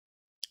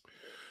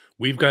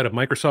We've got a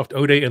Microsoft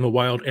O-Day in the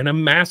wild and a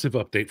massive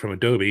update from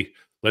Adobe.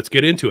 Let's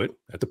get into it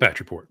at the Patch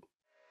Report.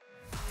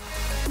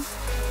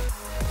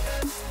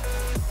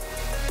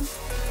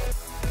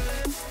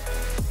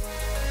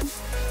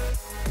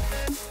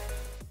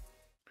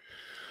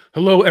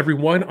 Hello,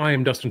 everyone. I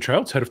am Dustin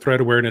Childs, Head of Threat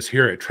Awareness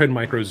here at Trend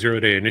Micro Zero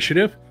Day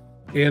Initiative.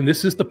 And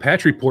this is the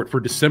Patch Report for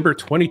December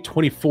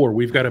 2024.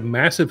 We've got a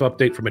massive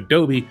update from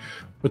Adobe,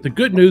 but the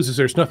good news is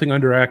there's nothing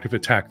under active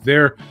attack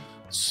there.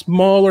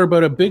 Smaller,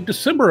 but a big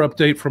December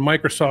update from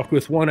Microsoft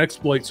with one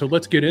exploit. So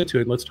let's get into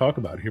it. Let's talk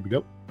about it. Here we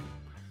go.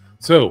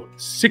 So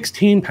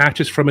 16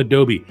 patches from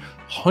Adobe,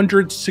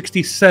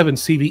 167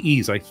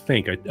 CVEs, I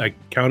think. I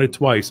counted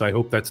twice. I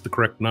hope that's the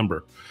correct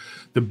number.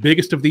 The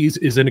biggest of these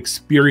is an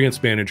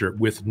Experience Manager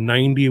with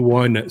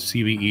 91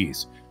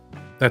 CVEs.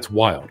 That's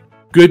wild.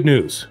 Good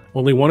news.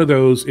 Only one of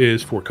those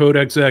is for code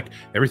exec.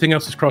 Everything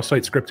else is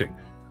cross-site scripting.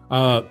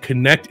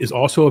 Connect is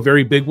also a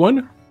very big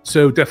one.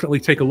 So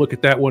definitely take a look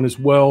at that one as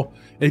well.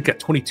 It got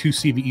 22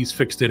 CVEs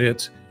fixed in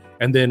it.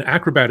 And then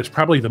Acrobat is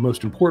probably the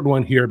most important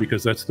one here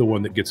because that's the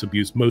one that gets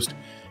abused most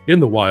in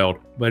the wild.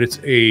 But it's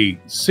a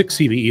 6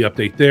 CVE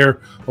update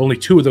there. Only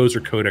 2 of those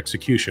are code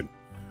execution.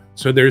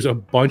 So there's a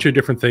bunch of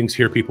different things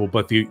here, people.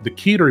 But the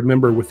key to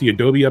remember with the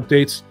Adobe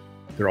updates,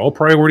 they're all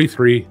priority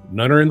 3.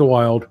 None are in the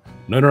wild.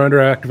 None are under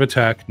active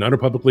attack. None are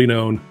publicly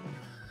known.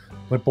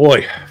 But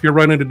boy, if you're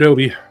running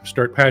Adobe,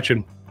 start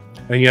patching.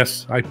 And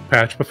yes, I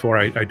patched before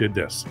I did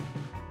this.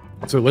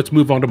 So let's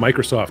move on to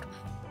Microsoft.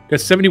 Got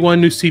 71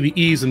 new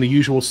CVEs and the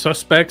usual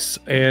suspects,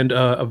 and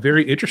a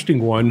very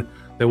interesting one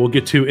that we'll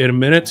get to in a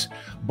minute.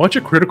 A bunch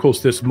of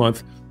criticals this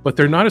month, but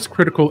they're not as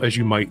critical as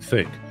you might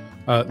think.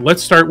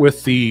 Let's start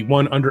with the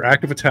one under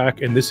active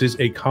attack, and this is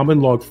a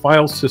common log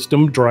file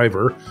system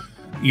driver,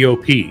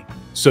 EOP.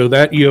 So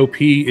that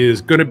EOP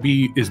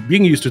is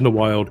being used in the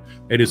wild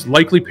and is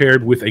likely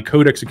paired with a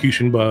code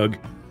execution bug.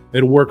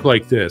 It'll work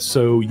like this.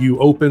 So you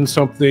open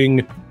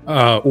something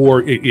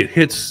or it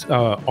hits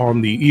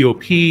on the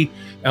EOP,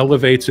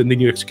 elevates, and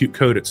then you execute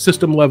code at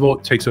system level.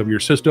 It takes over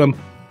your system,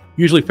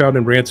 usually found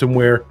in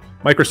ransomware.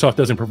 Microsoft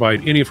doesn't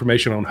provide any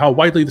information on how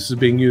widely this is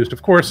being used,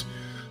 of course,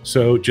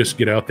 so just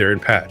get out there and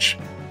patch.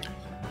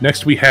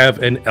 Next, we have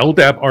an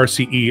LDAP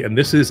RCE, and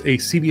this is a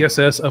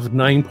CVSS of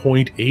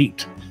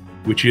 9.8,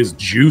 which is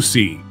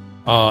juicy.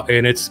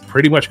 And it's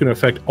pretty much going to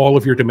affect all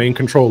of your domain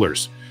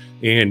controllers.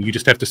 And you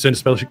just have to send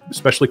a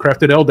specially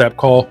crafted LDAP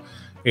call.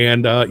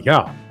 And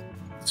yeah,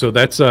 so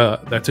that's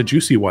a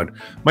juicy one.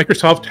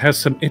 Microsoft has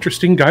some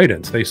interesting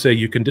guidance. They say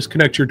you can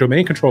disconnect your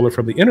domain controller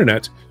from the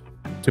internet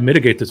to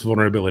mitigate this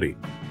vulnerability.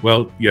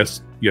 Well,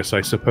 yes, I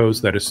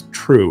suppose that is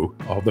true,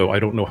 although I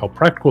don't know how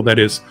practical that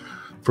is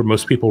for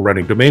most people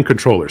running domain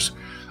controllers.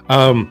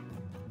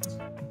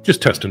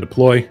 Just test and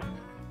deploy.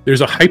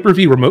 There's a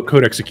Hyper-V remote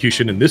code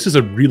execution, and this is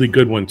a really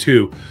good one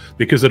too,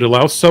 because it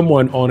allows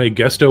someone on a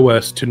guest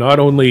OS to not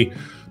only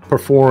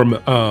perform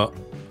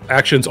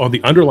actions on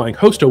the underlying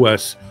host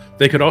OS,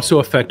 they could also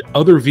affect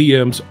other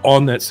VMs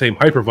on that same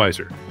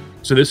hypervisor.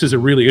 So this is a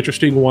really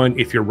interesting one.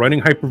 If you're running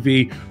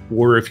Hyper-V,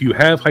 or if you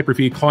have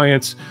Hyper-V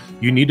clients,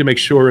 you need to make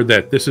sure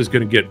that this is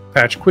going to get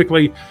patched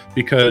quickly,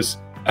 because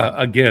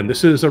again,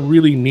 this is a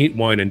really neat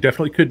one and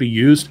definitely could be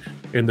used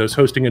in those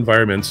hosting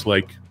environments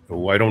like,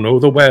 oh, I don't know,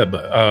 the web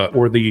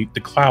or the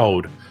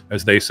cloud,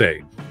 as they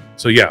say.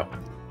 So yeah.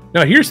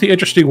 Now here's the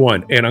interesting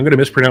one, and I'm going to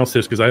mispronounce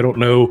this because I don't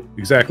know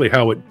exactly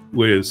how it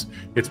was.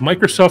 It's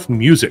Microsoft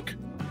Music,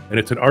 and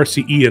it's an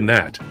RCE in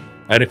that.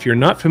 And if you're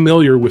not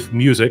familiar with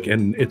music,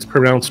 and it's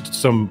pronounced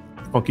some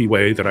funky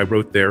way that I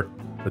wrote there,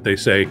 that they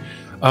say,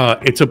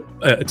 it's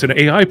an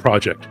AI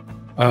project.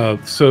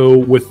 So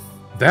with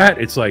that,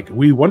 it's like,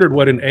 we wondered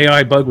what an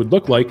AI bug would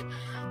look like.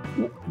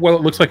 Well,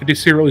 it looks like a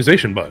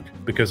deserialization bug,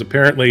 because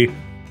apparently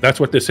that's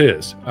what this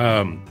is.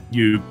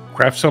 You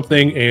craft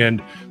something,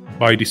 and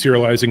by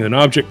deserializing an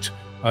object,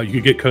 you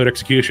could get code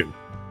execution.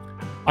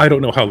 I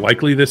don't know how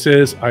likely this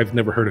is. I've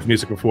never heard of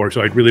music before,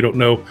 so I really don't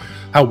know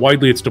how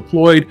widely it's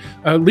deployed.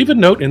 Leave a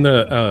note in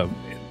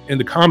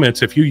the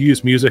comments if you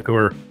use music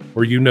or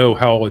you know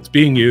how it's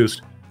being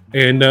used,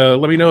 and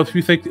let me know if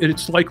you think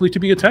it's likely to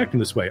be attacked in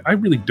this way. I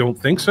really don't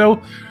think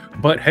so,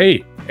 but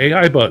hey,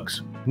 AI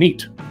bugs,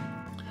 neat.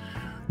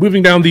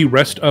 Moving down the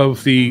rest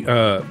of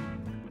the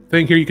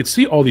thing here, you can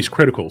see all these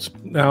criticals.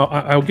 Now,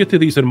 I'll get to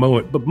these in a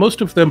moment, but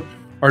most of them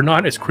are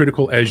not as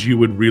critical as you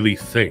would really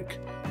think,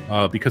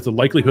 because the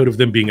likelihood of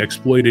them being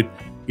exploited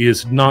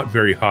is not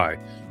very high.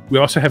 We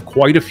also have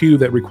quite a few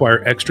that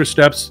require extra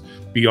steps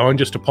beyond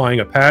just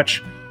applying a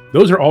patch.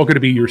 Those are all going to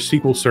be your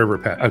SQL Server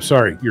patch. I'm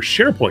sorry, your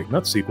SharePoint,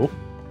 not SQL.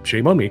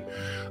 Shame on me.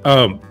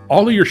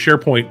 All of your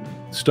SharePoint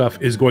stuff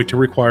is going to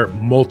require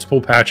multiple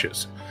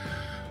patches.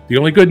 The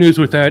only good news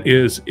with that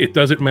is it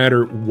doesn't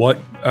matter what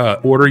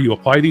order you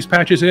apply these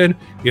patches in.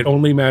 It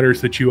only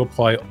matters that you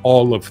apply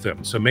all of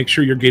them. So make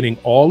sure you're getting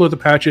all of the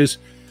patches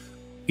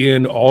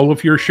in all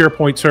of your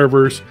SharePoint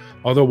servers.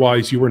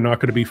 Otherwise, you are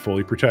not going to be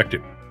fully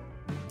protected.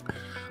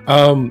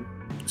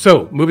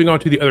 So moving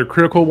on to the other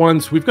critical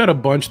ones, we've got a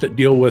bunch that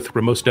deal with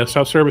remote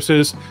desktop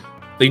services.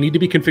 They need to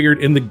be configured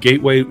in the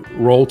gateway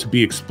role to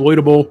be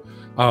exploitable.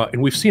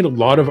 And we've seen a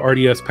lot of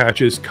RDS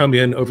patches come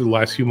in over the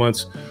last few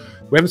months.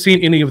 We haven't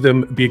seen any of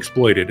them be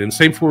exploited. And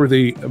same for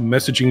the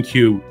messaging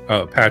queue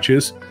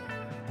patches.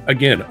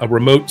 Again, a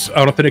remote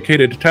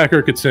unauthenticated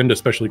attacker could send a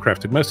specially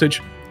crafted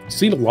message.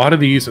 Seen a lot of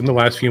these in the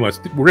last few months.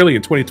 Really,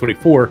 in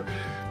 2024,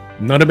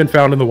 none have been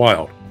found in the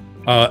wild.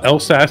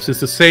 LSAS is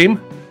the same,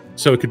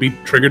 so it could be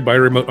triggered by a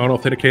remote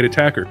unauthenticated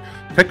attacker.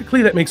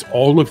 Technically, that makes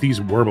all of these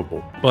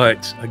wormable.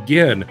 But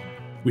again,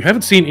 we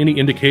haven't seen any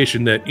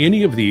indication that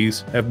any of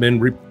these have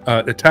been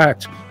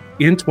attacked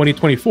in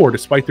 2024,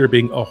 despite there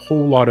being a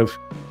whole lot of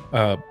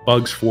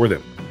bugs for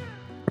them.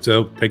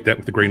 So take that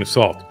with a grain of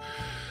salt.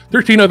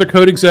 13 other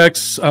code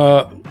execs,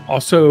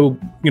 also,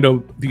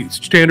 the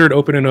standard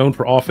open and own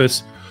for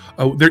Office.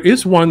 There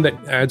is one that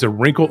adds a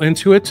wrinkle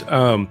into it.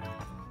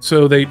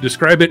 So they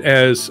describe it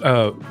as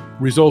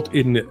result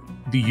in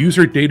the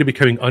user data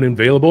becoming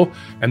unavailable,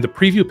 and the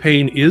preview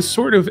pane is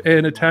sort of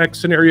an attack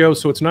scenario.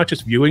 So it's not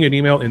just viewing an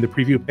email in the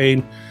preview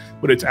pane,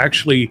 but it's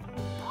actually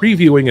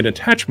previewing an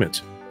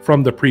attachment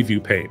from the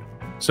preview pane.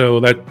 So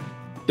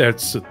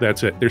that's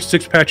it. There's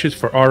 6 patches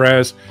for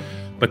RAS,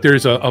 but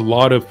there's a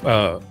lot of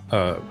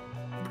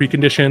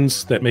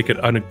preconditions that make it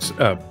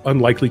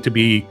unlikely to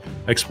be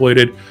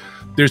exploited.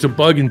 There's a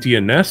bug in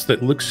DNS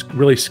that looks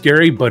really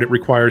scary, but it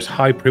requires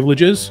high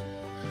privileges.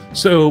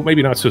 So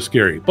maybe not so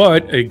scary,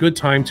 but a good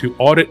time to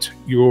audit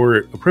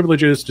your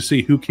privileges to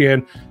see who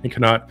can and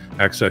cannot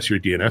access your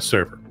DNS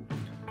server.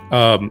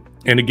 And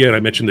again,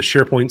 I mentioned the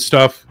SharePoint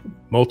stuff,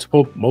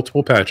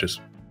 multiple patches.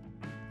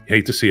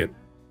 Hate to see it.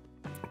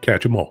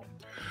 Catch them all.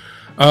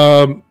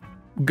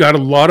 Got a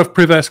lot of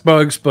privesc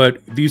bugs,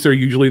 but these are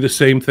usually the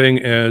same thing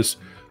as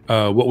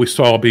what we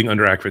saw being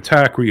under active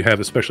attack, where you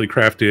have a specially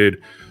crafted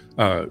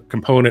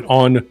component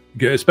on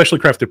a specially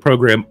crafted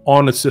program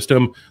on a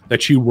system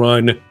that you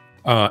run,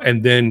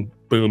 and then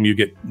boom, you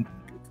get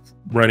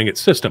running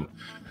its system.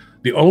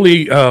 The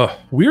only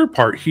weird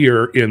part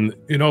here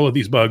in all of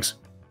these bugs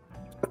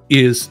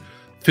is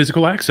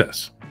physical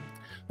access.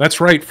 That's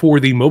right. For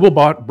the mobile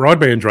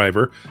broadband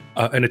driver,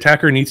 an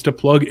attacker needs to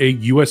plug a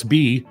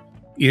USB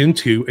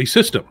into a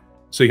system.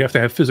 So you have to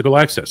have physical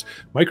access.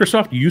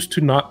 Microsoft used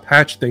to not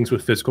patch things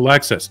with physical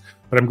access,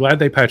 but I'm glad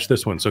they patched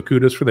this one. So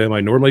kudos for them.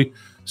 I normally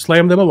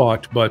slam them a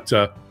lot, but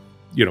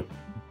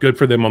good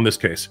for them on this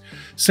case.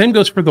 Same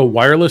goes for the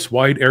wireless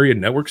wide area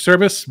network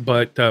service,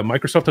 but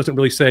Microsoft doesn't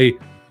really say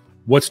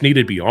what's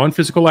needed beyond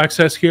physical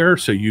access here.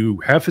 So you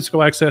have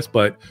physical access,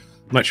 but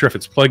I'm not sure if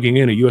it's plugging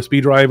in a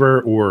USB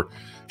driver or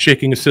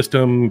shaking a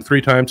system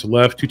 3 times to the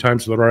left, 2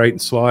 times to the right,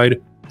 and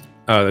slide.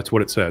 That's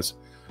what it says.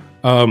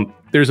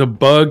 There's a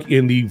bug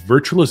in the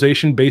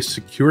virtualization-based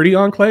security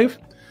enclave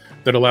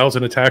that allows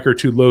an attacker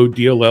to load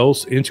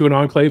DLLs into an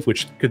enclave,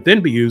 which could then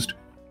be used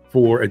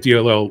for a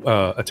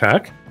DLL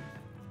attack.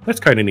 That's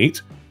kind of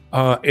neat.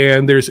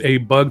 And there's a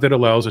bug that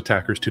allows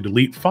attackers to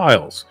delete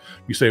files.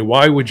 You say,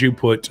 why would you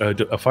put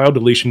a file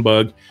deletion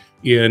bug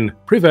in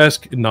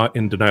Privesc and not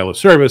in denial of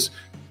service?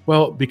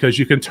 Well, because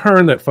you can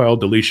turn that file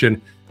deletion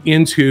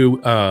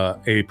into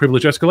a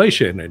privilege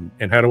escalation.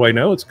 And how do I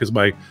know? It's because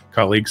my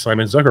colleague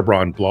Simon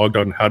Zuckerbrand blogged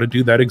on how to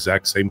do that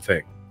exact same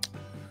thing.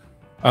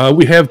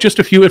 We have just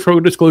a few info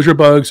disclosure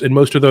bugs, and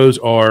most of those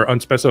are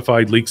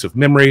unspecified leaks of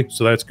memory,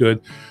 so that's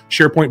good.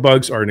 SharePoint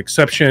bugs are an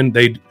exception.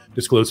 They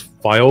disclose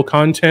file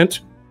content,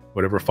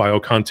 whatever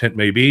file content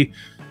may be.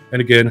 And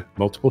again,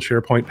 multiple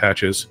SharePoint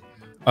patches.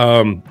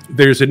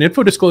 There's an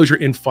info disclosure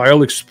in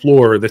File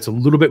Explorer that's a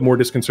little bit more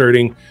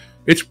disconcerting.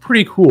 It's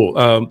pretty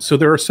cool. So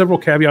there are several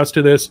caveats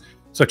to this,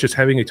 such as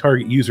having a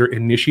target user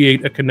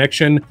initiate a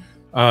connection,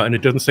 and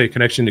it doesn't say a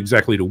connection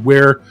exactly to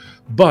where,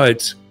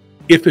 but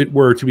if it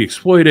were to be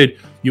exploited,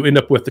 you end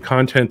up with the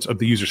contents of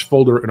the user's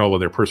folder and all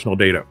of their personal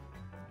data.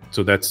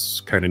 So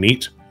that's kind of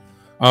neat.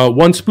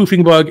 One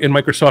spoofing bug in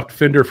Microsoft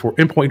Defender for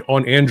Endpoint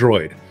on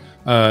Android.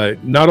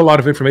 Not a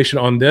lot of information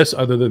on this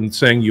other than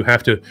saying you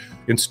have to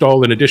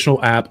install an additional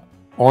app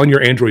on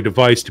your Android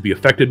device to be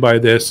affected by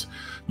this.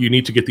 You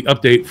need to get the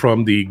update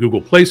from the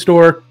Google Play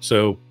Store,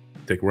 so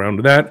take a round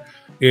of that.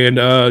 And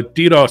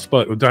DDoS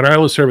bug,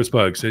 denial of service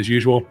bugs, as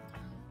usual.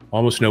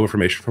 Almost no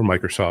information from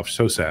Microsoft.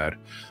 So sad.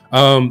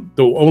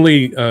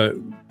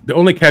 The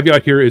only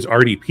caveat here is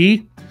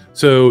RDP.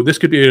 So this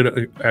could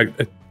be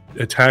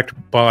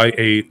attacked by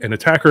an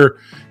attacker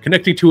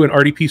connecting to an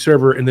RDP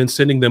server and then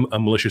sending them a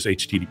malicious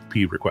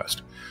HTTP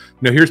request.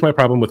 Now, here's my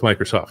problem with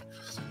Microsoft.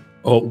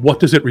 What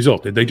does it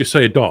result? Did they just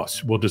say a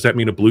DOS? Well, does that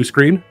mean a blue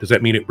screen? Does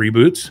that mean it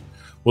reboots?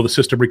 Will the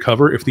system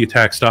recover if the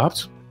attack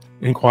stops?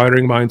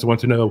 Inquiring minds want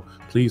to know.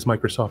 Please,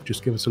 Microsoft,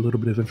 just give us a little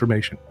bit of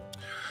information.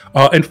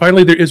 And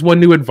finally, there is one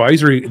new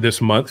advisory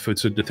this month.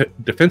 It's a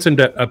defense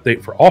in-depth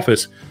update for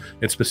Office,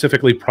 and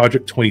specifically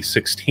Project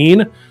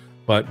 2016,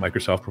 but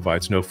Microsoft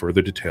provides no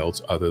further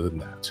details other than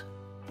that.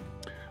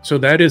 So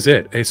that is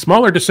it. A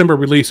smaller December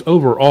release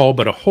overall,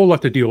 but a whole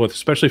lot to deal with,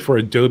 especially for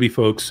Adobe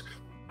folks.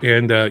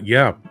 And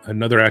yeah,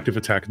 another active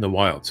attack in the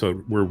wild.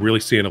 So we're really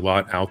seeing a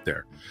lot out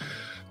there.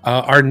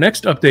 Our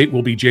next update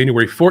will be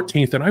January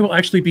 14th, and I will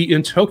actually be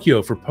in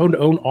Tokyo for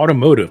Pwn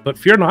Automotive. But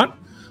fear not,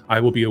 I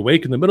will be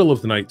awake in the middle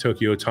of the night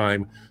Tokyo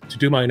time to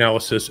do my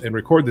analysis and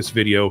record this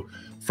video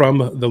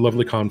from the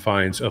lovely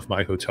confines of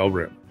my hotel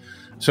room.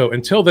 So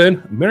until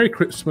then, Merry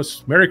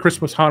Christmas,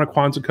 Hanukkah,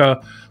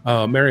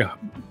 Kwanzaa, Merry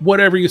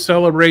whatever you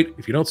celebrate.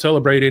 If you don't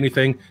celebrate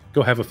anything,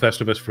 go have a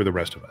Festivus for the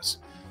rest of us.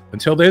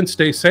 Until then,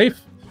 stay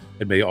safe,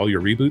 and may all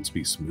your reboots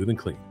be smooth and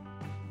clean.